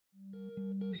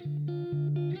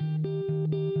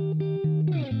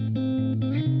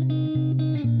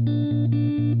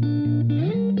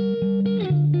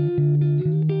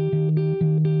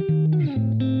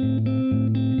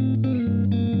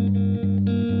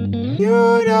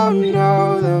You don't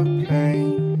know the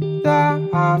pain that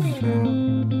I feel,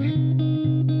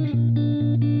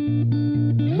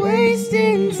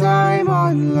 wasting time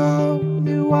on love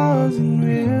that wasn't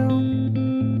real.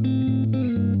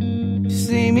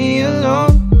 Just leave me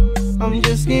alone, I'm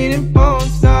just getting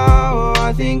bones now.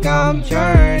 I think I'm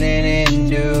turning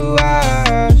into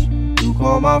ash. You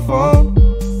call my phone,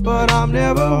 but I'm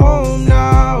never home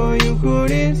now. You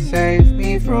couldn't save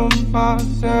me from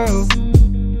myself.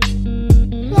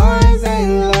 Lies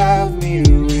ain't left me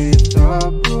with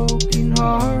a broken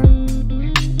heart.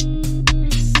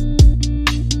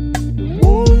 The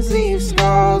wounds leave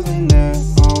scars and they're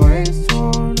always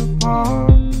torn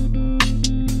apart.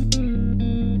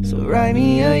 So write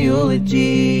me a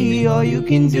eulogy, all you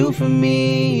can do for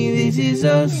me. This is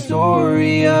a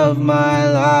story of my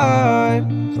life.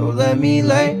 So let me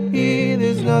lay here,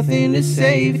 there's nothing to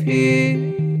save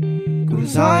here,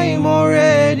 'cause I'm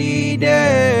already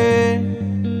dead.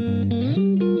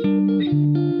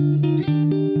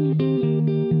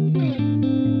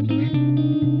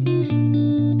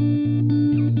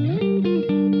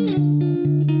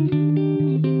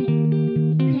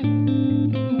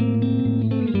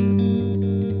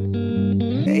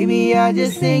 Baby, I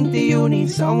just think that you need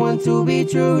someone to be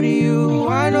true to you.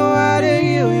 I know how to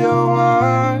heal your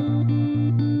heart.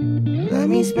 Let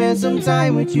me spend some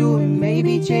time with you and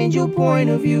maybe change your point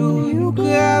of view. You could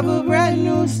have a brand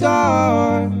new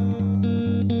start.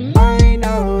 I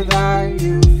know that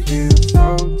you feel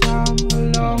so damn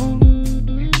alone.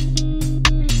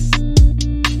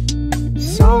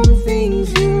 Some things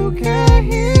you can't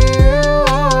heal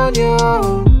on your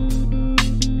own.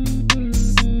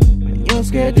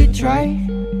 Scared to try,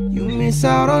 you miss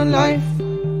out on life.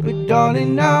 But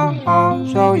darling, now I'll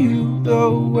show you the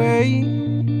way.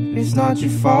 It's not your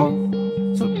fault,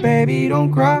 so baby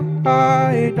don't cry.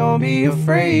 Don't be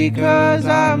afraid, 'cause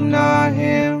I'm not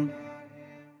him.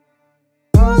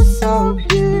 You're so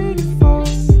beautiful,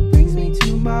 it brings me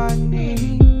to my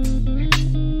knees.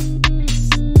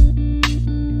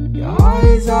 Your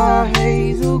eyes are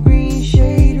hazel green,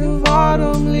 shade of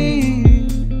autumn leaves.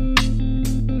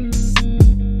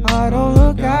 I don't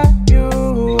look at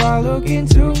you, I look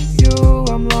into you.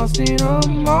 I'm lost in a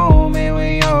moment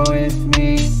when you're with me.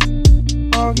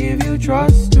 I'll give you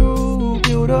trust to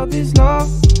build up this love,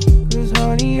 'cause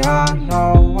honey, I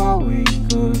know what we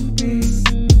could be.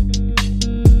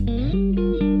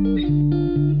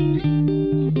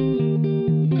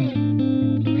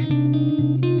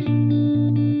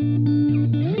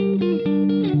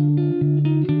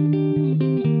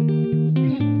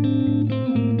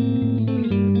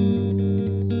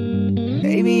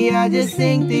 Baby, I just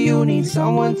think that you need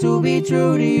someone to be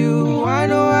true to you. I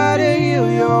know how to heal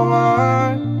your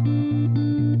heart.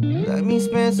 Let me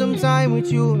spend some time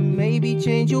with you and maybe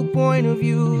change your point of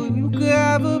view. You could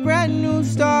have a brand new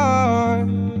start.